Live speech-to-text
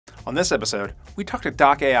On this episode, we talk to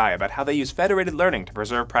doc.ai about how they use federated learning to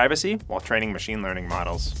preserve privacy while training machine learning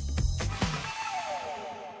models.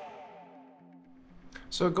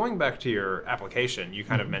 So going back to your application, you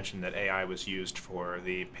kind of mentioned that AI was used for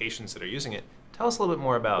the patients that are using it. Tell us a little bit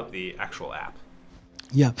more about the actual app.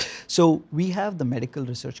 Yeah, so we have the Medical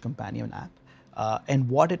Research Companion app, and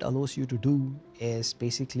what it allows you to do is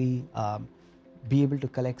basically be able to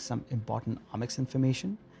collect some important omics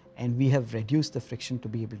information, and we have reduced the friction to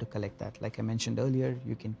be able to collect that. Like I mentioned earlier,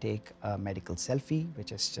 you can take a medical selfie,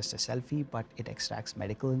 which is just a selfie, but it extracts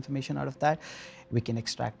medical information out of that. We can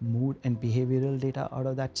extract mood and behavioral data out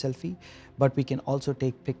of that selfie, but we can also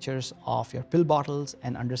take pictures of your pill bottles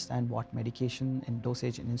and understand what medication and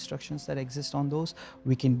dosage and instructions that exist on those.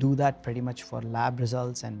 We can do that pretty much for lab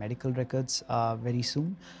results and medical records very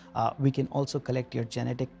soon. We can also collect your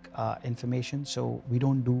genetic information, so we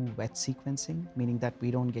don't do wet sequencing, meaning that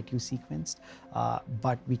we don't get you sequenced,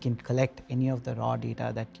 but we can collect any of the raw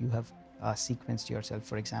data that you have sequenced yourself,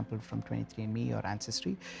 for example, from 23andMe or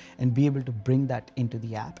Ancestry, and be able to bring that into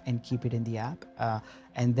the app and keep it in the app,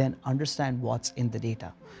 and then understand what's in the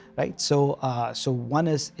data, right? So, so one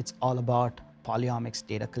is it's all about polyomics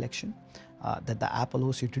data collection that the app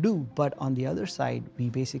allows you to do, but on the other side, we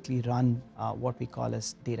basically run what we call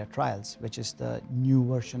as data trials, which is the new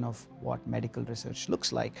version of what medical research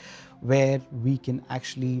looks like, where we can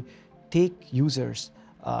actually take users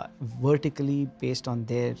vertically based on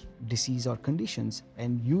their disease or conditions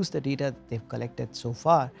and use the data that they've collected so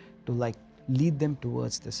far to lead them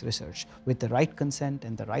towards this research with the right consent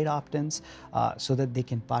and the right opt-ins, so that they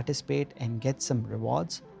can participate and get some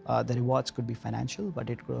rewards. The rewards could be financial, but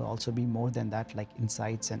it could also be more than that, like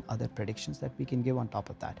insights and other predictions that we can give on top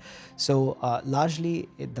of that. So largely,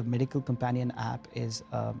 the Medical Companion app is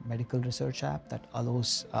a medical research app that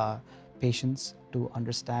allows patients to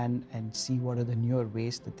understand and see what are the newer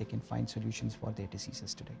ways that they can find solutions for their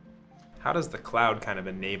diseases today. How does the cloud kind of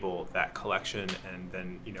enable that collection and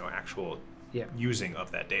then, actual using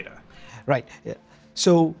of that data? Right. Yeah.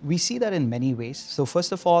 So we see that in many ways. So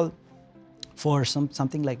first of all, for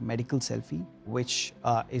something like medical selfie, which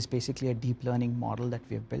is basically a deep learning model that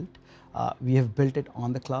we have built it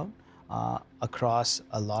on the cloud across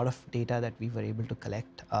a lot of data that we were able to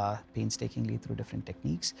collect painstakingly through different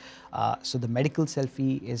techniques. So the medical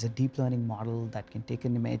selfie is a deep learning model that can take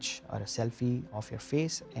an image or a selfie of your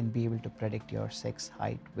face and be able to predict your sex,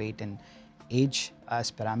 height, weight, and age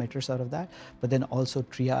as parameters out of that, but then also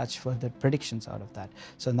triage further predictions out of that.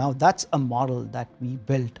 So now that's a model that we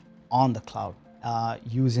built on the cloud,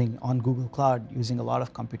 on Google Cloud, using a lot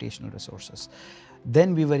of computational resources.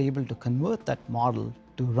 Then we were able to convert that model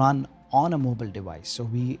to run on a mobile device. So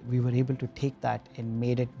we were able to take that and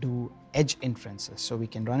made it do edge inferences. So we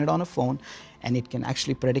can run it on a phone, and it can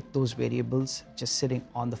actually predict those variables just sitting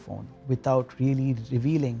on the phone without really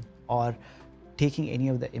revealing or taking any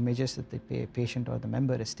of the images that the patient or the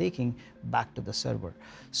member is taking back to the server.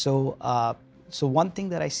 So, so one thing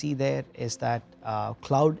that I see there is that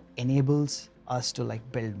cloud enables us to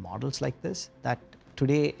build models like this that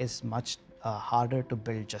today is much harder to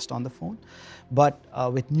build just on the phone. But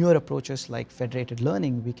with newer approaches like federated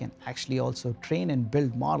learning, we can actually also train and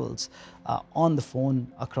build models on the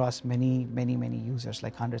phone across many users,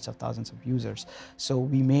 like hundreds of thousands of users. So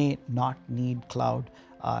we may not need cloud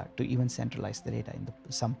to even centralize the data in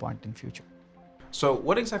some point in future. So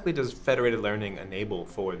what exactly does federated learning enable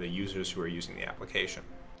for the users who are using the application?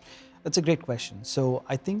 That's a great question. So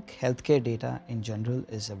I think healthcare data in general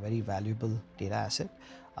is a very valuable data asset.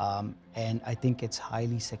 And I think it's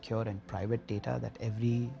highly secure and private data that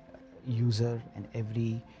every user and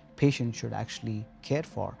every patient should actually care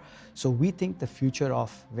for. So we think the future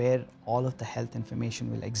of where all of the health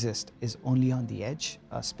information will exist is only on the edge,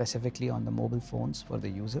 specifically on the mobile phones for the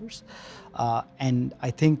users. And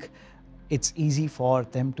I think it's easy for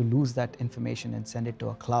them to lose that information and send it to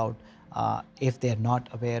a cloud if they're not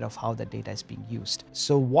aware of how the data is being used.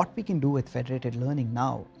 So what we can do with federated learning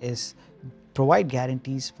now is provide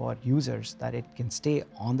guarantees for users that it can stay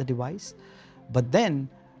on the device, but then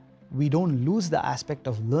we don't lose the aspect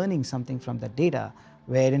of learning something from the data,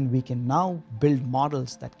 wherein we can now build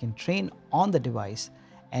models that can train on the device,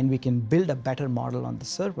 and we can build a better model on the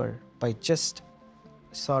server by just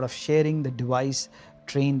sort of sharing the device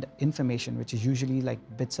trained information, which is usually like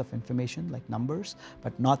bits of information, like numbers,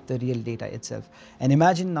 but not the real data itself. And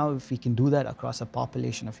imagine now if we can do that across a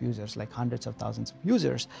population of users, like hundreds of thousands of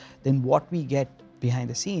users, then what we get behind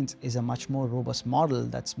the scenes is a much more robust model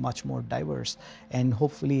that's much more diverse, and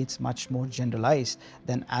hopefully it's much more generalized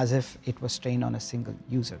than as if it was trained on a single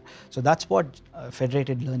user. So that's what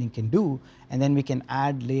federated learning can do, and then we can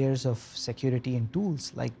add layers of security and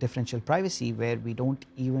tools like differential privacy, where we don't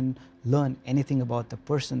even learn anything about the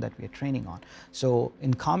person that we are training on. So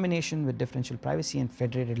in combination with differential privacy and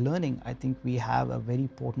federated learning, I think we have a very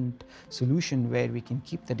potent solution where we can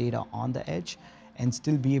keep the data on the edge and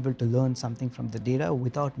still be able to learn something from the data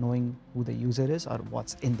without knowing who the user is or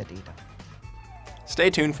what's in the data. Stay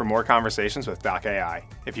tuned for more conversations with doc.ai.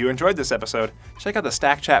 If you enjoyed this episode, check out the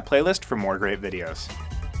Stack Chat playlist for more great videos.